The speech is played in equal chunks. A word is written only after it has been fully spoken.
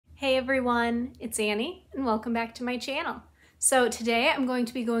Hey everyone, it's Annie and welcome back to my channel. So today I'm going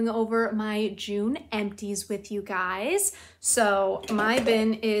to be going over my June empties with you guys. So my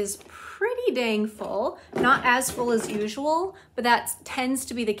bin is pretty dang full, not as full as usual, but that tends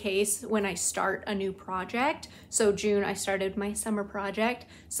to be the case when I start a new project. So June I started my summer project.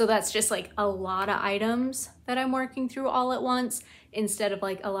 So that's just like a lot of items that I'm working through all at once instead of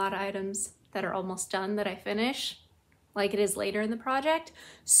like a lot of items that are almost done that I finish like it is later in the project.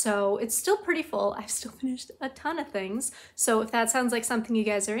 So it's still pretty full. I've still finished a ton of things. So if that sounds like something you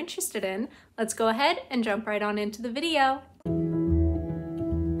guys are interested in, let's go ahead and jump right on into the video.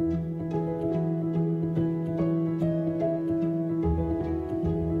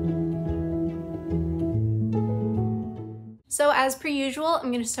 So as per usual,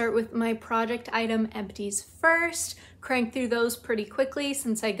 I'm going to start with my project item empties first, crank through those pretty quickly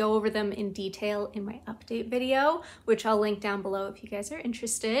since I go over them in detail in my update video, which I'll link down below if you guys are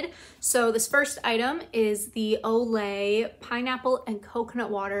interested. So this first item is the Olay Pineapple and Coconut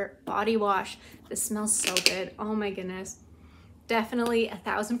Water Body Wash. This smells so good. Oh my goodness. Definitely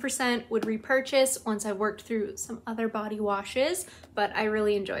 1000% would repurchase once I worked through some other body washes, but I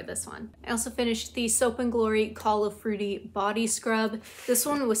really enjoyed this one. I also finished the Soap & Glory Call of Fruity Body Scrub. This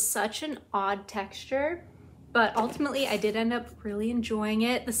one was such an odd texture, but ultimately I did end up really enjoying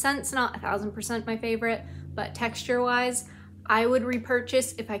it. The scent's not 1000% my favorite, but texture-wise, I would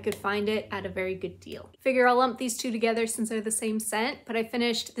repurchase if I could find it at a very good deal. Figure I'll lump these two together since they're the same scent, but I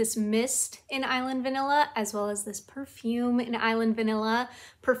finished this mist in Island Vanilla as well as this perfume in Island Vanilla.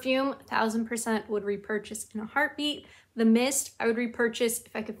 Perfume, 1000% would repurchase in a heartbeat. The mist, I would repurchase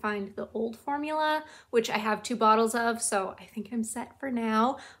if I could find the old formula, which I have 2 bottles of, so I think I'm set for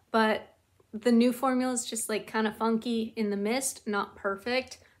now. But the new formula is just like kind of funky in the mist, not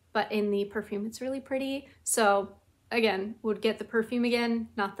perfect, but in the perfume it's really pretty. So again, would get the perfume again,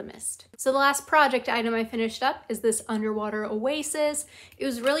 not the mist. So the last project item I finished up is this Underwater Oasis. It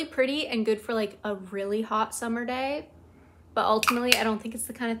was really pretty and good for like a really hot summer day, but ultimately I don't think it's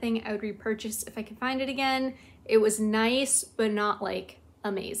the kind of thing I would repurchase if I could find it again. It was nice, but not like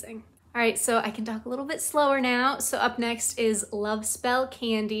amazing. All right, so I can talk a little bit slower now. So up next is Love Spell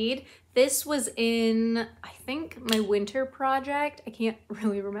Candied. This was in, I think, my winter project. I can't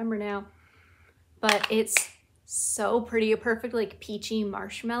really remember now, but it's so pretty, a perfect like peachy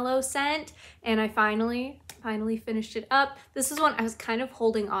marshmallow scent, and I finally finished it up. This is one I was kind of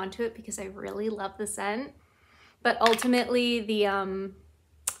holding on to it because I really love the scent, but ultimately the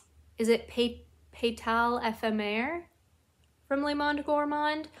is it Pétale Éphémère from Le Monde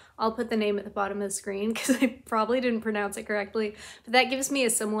Gourmand? I'll put the name at the bottom of the screen because I probably didn't pronounce it correctly, but that gives me a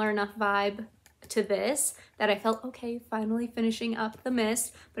similar enough vibe to this that I felt okay finally finishing up the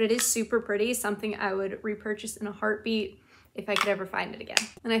mist, but it is super pretty, something I would repurchase in a heartbeat if I could ever find it again.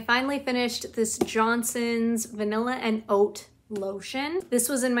 And I finally finished this Johnson's Vanilla and Oat lotion. This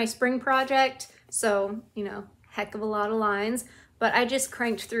was in my spring project, so you know, heck of a lot of lines, but I just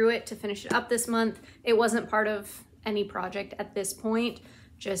cranked through it to finish it up this month. It wasn't part of any project at this point,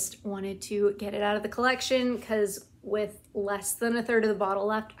 just wanted to get it out of the collection because with less than a third of the bottle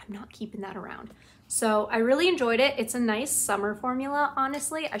left, I'm not keeping that around. So I really enjoyed it. It's a nice summer formula,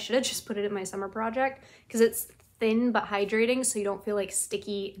 honestly. I should have just put it in my summer project because it's thin but hydrating, so you don't feel like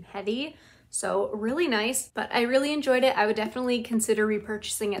sticky and heavy. So really nice, but I really enjoyed it. I would definitely consider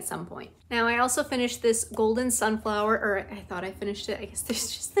repurchasing at some point. Now I also finished this Golden Sunflower, or I thought I finished it. I guess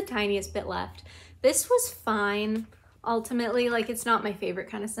there's just the tiniest bit left. This was fine, ultimately. Like, it's not my favorite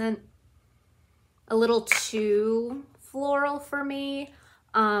kind of scent. A little too floral for me,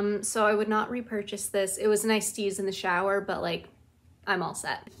 so I would not repurchase this. It was nice to use in the shower, but like, I'm all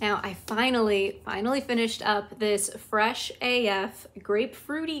set. Now I finally finished up this Fresh AF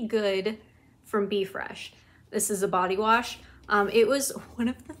Grapefruity Good from Be Fresh. This is a body wash. It was one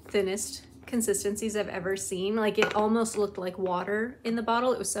of the thinnest consistencies I've ever seen. Like, it almost looked like water in the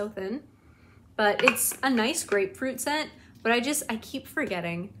bottle. It was so thin, but it's a nice grapefruit scent, but I keep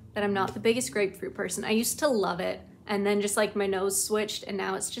forgetting that I'm not the biggest grapefruit person. I used to love it, and then just like my nose switched, and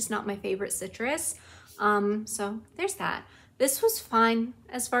now it's just not my favorite citrus. So there's that. This was fine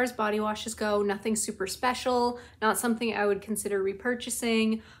as far as body washes go, nothing super special, not something I would consider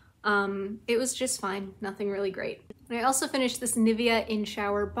repurchasing. It was just fine, nothing really great. And I also finished this Nivea In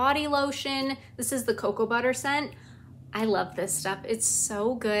Shower Body Lotion. This is the cocoa butter scent. I love this stuff. It's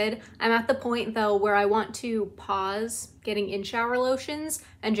so good. I'm at the point though where I want to pause getting in-shower lotions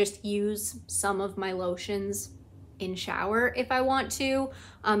and just use some of my lotions in shower if I want to,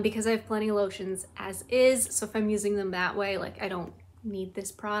 because I have plenty of lotions as is. So if I'm using them that way, like, I don't need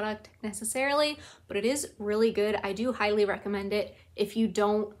this product necessarily, but it is really good. I do highly recommend it if you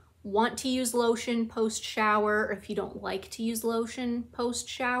don't want to use lotion post-shower, or if you don't like to use lotion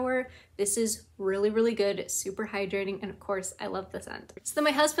post-shower, this is really, really good, super hydrating, and of course, I love the scent. So then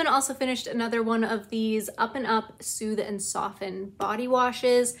my husband also finished another one of these Up and Up Soothe and Soften body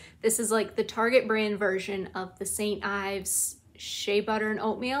washes. This is like the Target brand version of the St. Ives Shea Butter and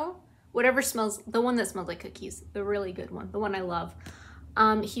Oatmeal. Whatever smells, the one that smells like cookies, the really good one, the one I love.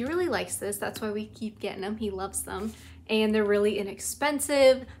 He really likes this, that's why we keep getting them, he loves them. And they're really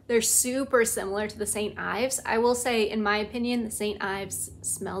inexpensive. They're super similar to the St. Ives. I will say, in my opinion, the St. Ives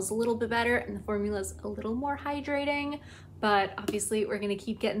smells a little bit better and the formula's a little more hydrating, but obviously we're gonna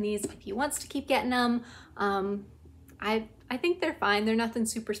keep getting these if he wants to keep getting them. I think they're fine. They're nothing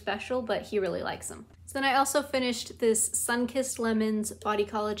super special, but he really likes them. So then I also finished this Sunkissed Lemons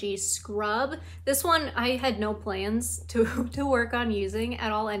Bodycology Scrub. This one I had no plans to work on using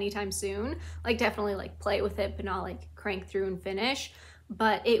at all anytime soon. Like definitely like play with it, but not like crank through and finish.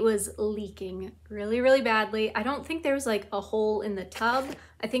 But it was leaking really, really badly. I don't think there was like a hole in the tub.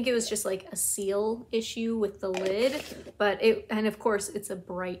 I think it was just like a seal issue with the lid, and of course it's a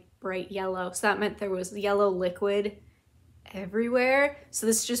bright, bright yellow. So that meant there was yellow liquid everywhere. So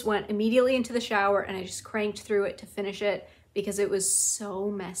this just went immediately into the shower and I just cranked through it to finish it because it was so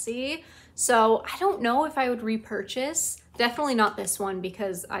messy. So I don't know if I would repurchase. Definitely not this one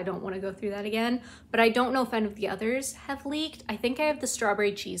because I don't want to go through that again, but I don't know if any of the others have leaked. I think I have the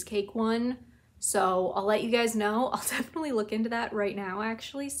strawberry cheesecake one, so I'll let you guys know. I'll definitely look into that right now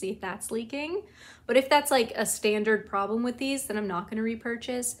actually, see if that's leaking. But if that's like a standard problem with these, then I'm not going to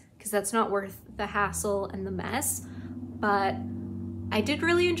repurchase because that's not worth the hassle and the mess. But I did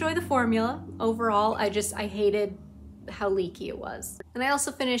really enjoy the formula overall. I hated how leaky it was. And I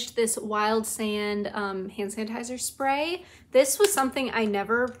also finished this Wild Sand hand sanitizer spray. This was something I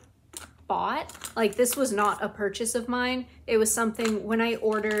never bought. Like this was not a purchase of mine. It was something when I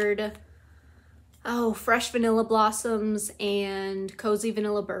ordered, Fresh Vanilla Blossoms and Cozy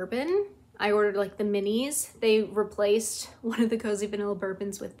Vanilla Bourbon. I ordered like the minis. They replaced one of the Cozy Vanilla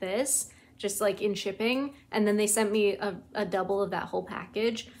Bourbons with this, just like in shipping, and then they sent me a double of that whole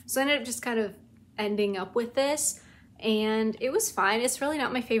package. So I ended up just kind of ending up with this, and it was fine. It's really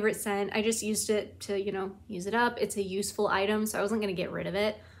not my favorite scent. I just used it to, you know, use it up. It's a useful item, so I wasn't gonna get rid of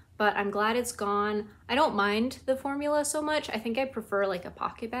it, but I'm glad it's gone. I don't mind the formula so much. I think I prefer like a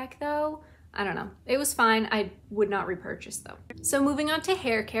pocket back though. I don't know. It was fine. I would not repurchase though. So moving on to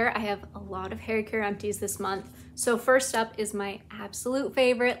hair care, I have a lot of hair care empties this month. So first up is my absolute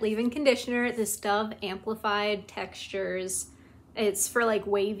favorite leave-in conditioner, this Dove Amplified Textures. It's for like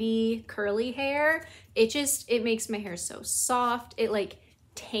wavy, curly hair. It makes my hair so soft. It like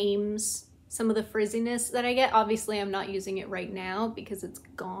tames some of the frizziness that I get. Obviously, I'm not using it right now because it's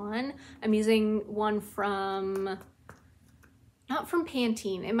gone. I'm using one from, not from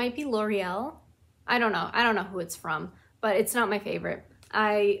Pantene. It might be L'Oreal. I don't know who it's from, but it's not my favorite.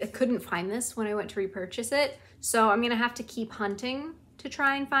 I couldn't find this when I went to repurchase it. So I'm gonna have to keep hunting to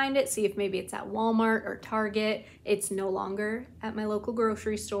try and find it, see if maybe it's at Walmart or Target. It's no longer at my local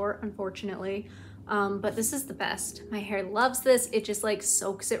grocery store, unfortunately. But this is the best. My hair loves this. It just like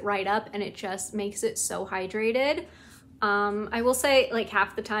soaks it right up and it just makes it so hydrated. I will say like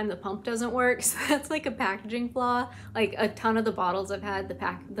half the time the pump doesn't work, so that's like a packaging flaw. Like a ton of the bottles I've had,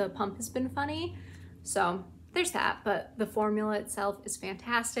 the pump has been funny. So there's that, but the formula itself is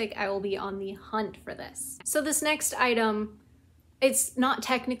fantastic. I will be on the hunt for this. So this next item, it's not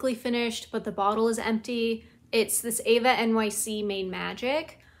technically finished, but the bottle is empty. It's this Ava NYC Main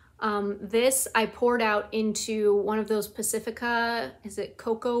Magic. This I poured out into one of those Pacifica, is it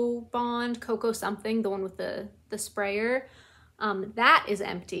Cocoa Bond, Cocoa something, the one with the sprayer. That is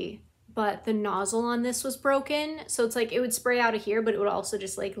empty, but the nozzle on this was broken. So it's like it would spray out of here, but it would also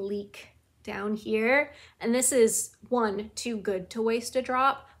just like leak down here. And this is one, too good to waste a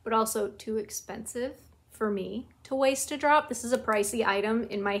drop, but also too expensive for me to waste a drop. This is a pricey item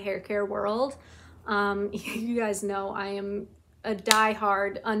in my hair care world. You guys know I am a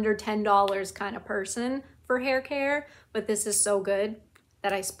die-hard under $10 kind of person for hair care, but this is so good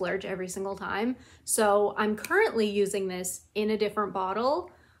that I splurge every single time. So I'm currently using this in a different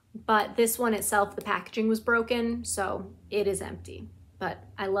bottle, but this one itself, the packaging was broken, so it is empty. But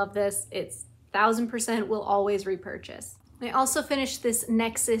I love this. It's 1000% will always repurchase. I also finished this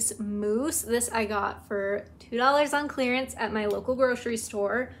Nexus Mousse. This I got for $2 on clearance at my local grocery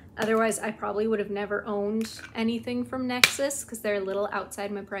store. Otherwise, I probably would have never owned anything from Nexus because they're a little outside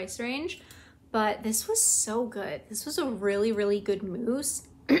my price range. But this was so good. This was a really, really good mousse.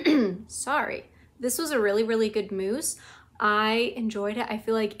 Sorry. This was a really, really good mousse. I enjoyed it. I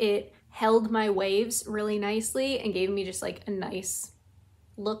feel like it held my waves really nicely and gave me just like a nice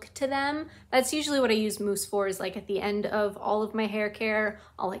look to them. That's usually what I use mousse for, is like at the end of all of my hair care,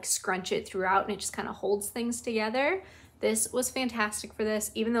 I'll like scrunch it throughout and it just kind of holds things together. This was fantastic for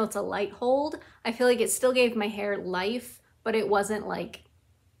this. Even though it's a light hold, I feel like it still gave my hair life, but it wasn't like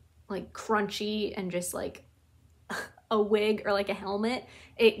crunchy and just like a wig or like a helmet.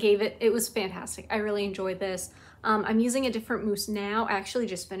 It was fantastic. I really enjoyed this. I'm using a different mousse now. I actually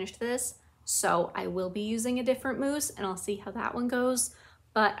just finished this, so I will be using a different mousse and I'll see how that one goes.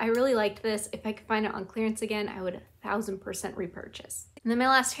 But I really liked this. If I could find it on clearance again, I would 1000% repurchase. And then my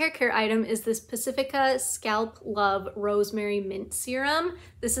last hair care item is this Pacifica Scalp Love Rosemary Mint Serum.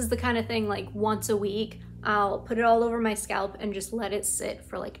 This is the kind of thing like once a week, I'll put it all over my scalp and just let it sit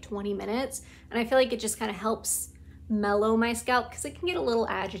for like 20 minutes. And I feel like it just kind of helps mellow my scalp because it can get a little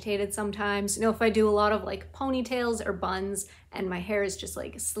agitated sometimes. You know, if I do a lot of like ponytails or buns and my hair is just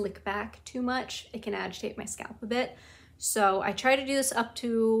like slick back too much, it can agitate my scalp a bit. So I try to do this up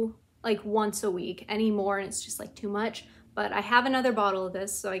to like once a week. Any more and it's just like too much. But I have another bottle of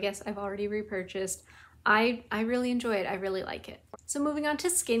this, so I guess I've already repurchased. I really enjoy it. I really like it. So moving on to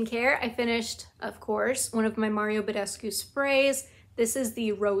skincare, I finished, of course, one of my Mario Badescu sprays. This is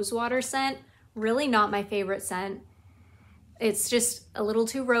the Rose Water scent. Really not my favorite scent. It's just a little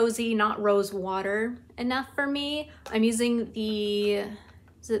too rosy, not rose water enough for me. I'm using the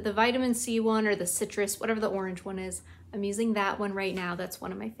vitamin C one or the citrus, whatever the orange one is. I'm using that one right now. That's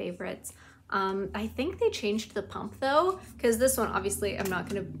one of my favorites. I think they changed the pump though, because this one, obviously I'm not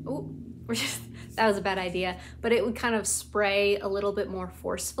gonna, that was a bad idea, but it would kind of spray a little bit more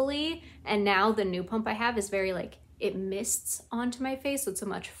forcefully. And now the new pump I have is very like, it mists onto my face. So it's a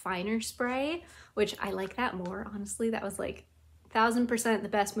much finer spray, which I like that more. Honestly, that was like 1000% the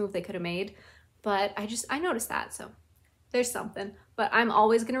best move they could have made. But I noticed that, so there's something. But I'm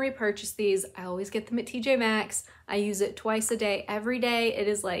always gonna repurchase these. I always get them at TJ Maxx. I use it twice a day, every day. It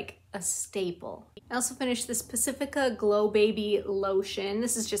is like a staple. I also finished this Pacifica Glow Baby lotion.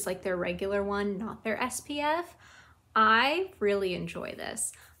 This is just like their regular one, not their SPF. I really enjoy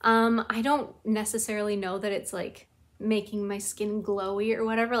this. I don't necessarily know that it's like making my skin glowy or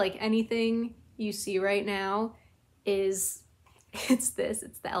whatever. Like anything you see right now it's the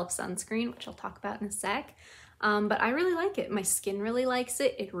e.l.f. sunscreen, which I'll talk about in a sec. But I really like it. My skin really likes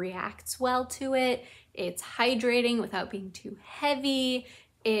it. It reacts well to it. It's hydrating without being too heavy.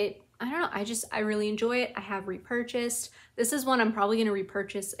 I don't know, I really enjoy it. I have repurchased. This is one I'm probably gonna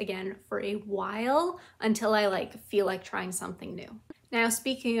repurchase again for a while until I like feel like trying something new. Now,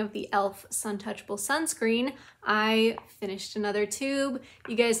 speaking of the e.l.f. Sun Touchable Sunscreen, I finished another tube.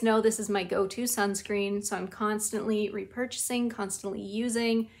 You guys know this is my go-to sunscreen, so I'm constantly repurchasing, constantly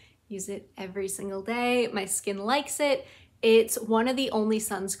using. Use it every single day. My skin likes it. It's one of the only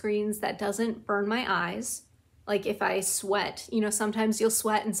sunscreens that doesn't burn my eyes. Like if I sweat, you know, sometimes you'll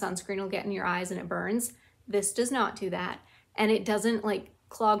sweat and sunscreen will get in your eyes and it burns. This does not do that. And it doesn't like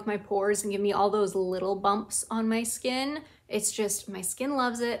clog my pores and give me all those little bumps on my skin. It's just, my skin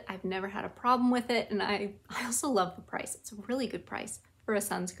loves it. I've never had a problem with it. And I also love the price. It's a really good price for a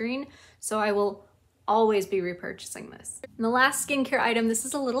sunscreen. So I will always be repurchasing this. And the last skincare item, this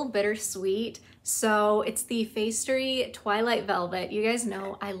is a little bittersweet. So it's the Facery Twilight Velvet. You guys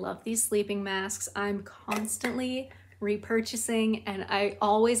know I love these sleeping masks. I'm constantly repurchasing and I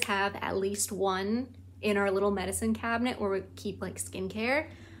always have at least one in our little medicine cabinet where we keep like skincare.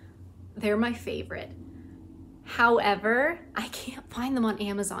 They're my favorite. However, I can't find them on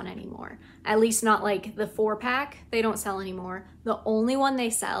Amazon anymore. At least not like the 4-pack, they don't sell anymore. The only one they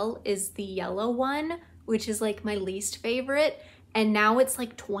sell is the yellow one, which is like my least favorite. And now it's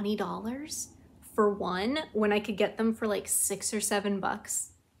like $20 for one when I could get them for like $6 or $7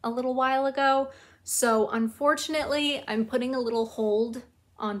 a little while ago. So unfortunately, I'm putting a little hold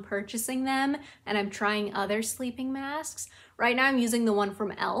on purchasing them and I'm trying other sleeping masks. Right now I'm using the one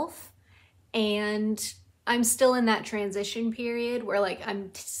from e.l.f. and I'm still in that transition period where like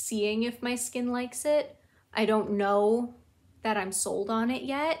I'm seeing if my skin likes it. I don't know that I'm sold on it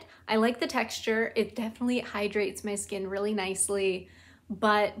yet. I like the texture. It definitely hydrates my skin really nicely,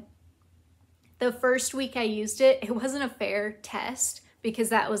 but the first week I used it, it wasn't a fair test because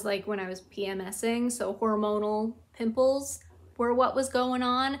that was like when I was PMSing, so hormonal pimples were what was going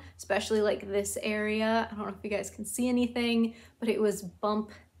on, especially like this area. I don't know if you guys can see anything, but it was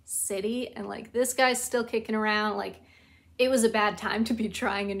bump city and like this guy's still kicking around. Like it was a bad time to be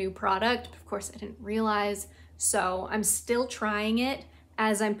trying a new product. Of course I didn't realize. So I'm still trying it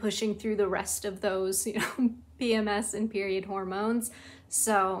as I'm pushing through the rest of those, you know, PMS and period hormones.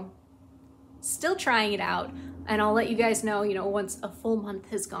 So still trying it out. And I'll let you guys know, you know, once a full month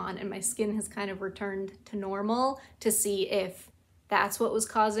has gone and my skin has kind of returned to normal to see if that's what was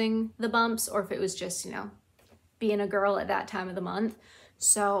causing the bumps or if it was just, you know, being a girl at that time of the month.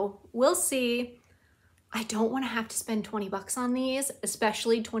 So we'll see. I don't want to have to spend 20 bucks on these,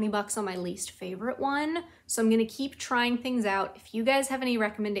 especially 20 bucks on my least favorite one. So I'm going to keep trying things out. If you guys have any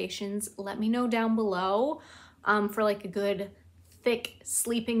recommendations, let me know down below for like a good thick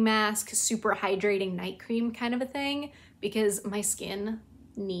sleeping mask, super hydrating night cream kind of a thing, because my skin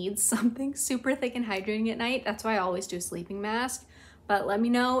needs something super thick and hydrating at night. That's why I always do a sleeping mask. But let me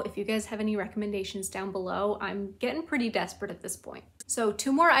know if you guys have any recommendations down below. I'm getting pretty desperate at this point. So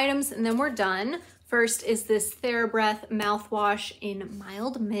 2 more items and then we're done. First is this TheraBreath mouthwash in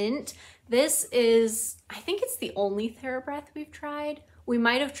Mild Mint. This is, I think it's the only TheraBreath we've tried. We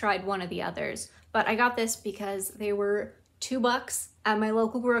might have tried one of the others, but I got this because they were $2 at my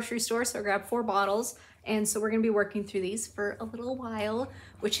local grocery store, so I grabbed 4 bottles. And so we're gonna be working through these for a little while,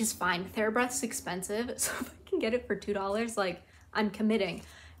 which is fine. TheraBreath's expensive, so if I can get it for $2, like, I'm committing.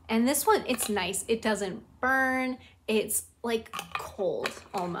 And this one, it's nice. It doesn't burn. It's like cold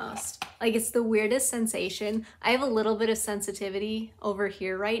almost. Like it's the weirdest sensation. I have a little bit of sensitivity over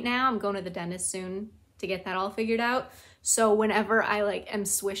here right now. I'm going to the dentist soon to get that all figured out. So whenever I like am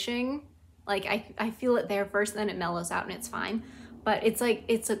swishing, like I feel it there first, then it mellows out and it's fine. But it's like,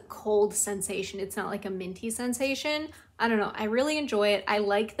 it's a cold sensation. It's not like a minty sensation. I don't know. I really enjoy it. I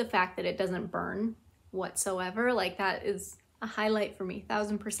like the fact that it doesn't burn whatsoever. Like that is a highlight for me,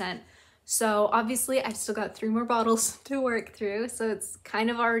 1000%. So obviously I've still got 3 more bottles to work through, so it's kind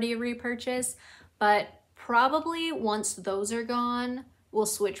of already a repurchase, but probably once those are gone, we'll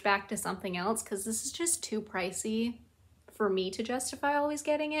switch back to something else because this is just too pricey for me to justify always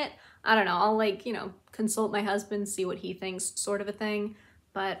getting it. I don't know, I'll like, you know, consult my husband, see what he thinks, sort of a thing,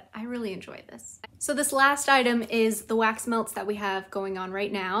 but I really enjoy this. So this last item is the wax melts that we have going on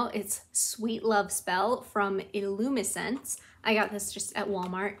right now. It's Sweet Love Spell from Illumiscence. I got this just at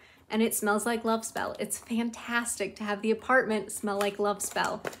Walmart and it smells like Love Spell. It's fantastic to have the apartment smell like Love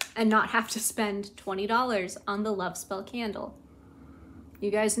Spell and not have to spend $20 on the Love Spell candle.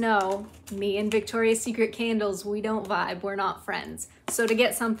 You guys know me and Victoria's Secret candles, we don't vibe, we're not friends. So to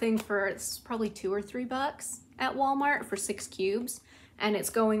get something for, this is probably $2 or $3 at Walmart for 6 cubes. And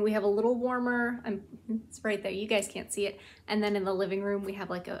it's going, we have a little warmer, it's right there, you guys can't see it. And then in the living room, we have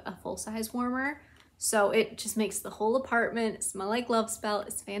like a full-size warmer. So it just makes the whole apartment smell like Love Spell.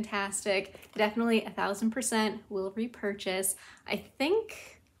 It's fantastic. Definitely 1000% will repurchase. I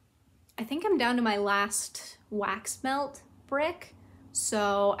think I'm down to my last wax melt brick.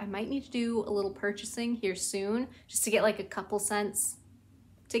 So I might need to do a little purchasing here soon just to get like a couple cents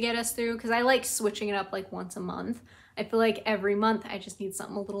to get us through. Cause I like switching it up like once a month. I feel like every month I just need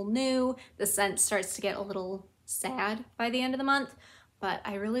something a little new. The scent starts to get a little sad by the end of the month. But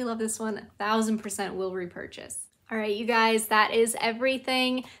I really love this one, 1000% will repurchase. All right, you guys, that is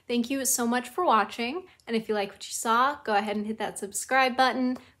everything. Thank you so much for watching. And if you like what you saw, go ahead and hit that subscribe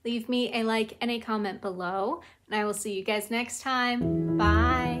button. Leave me a like and a comment below. And I will see you guys next time.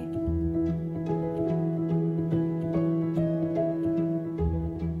 Bye.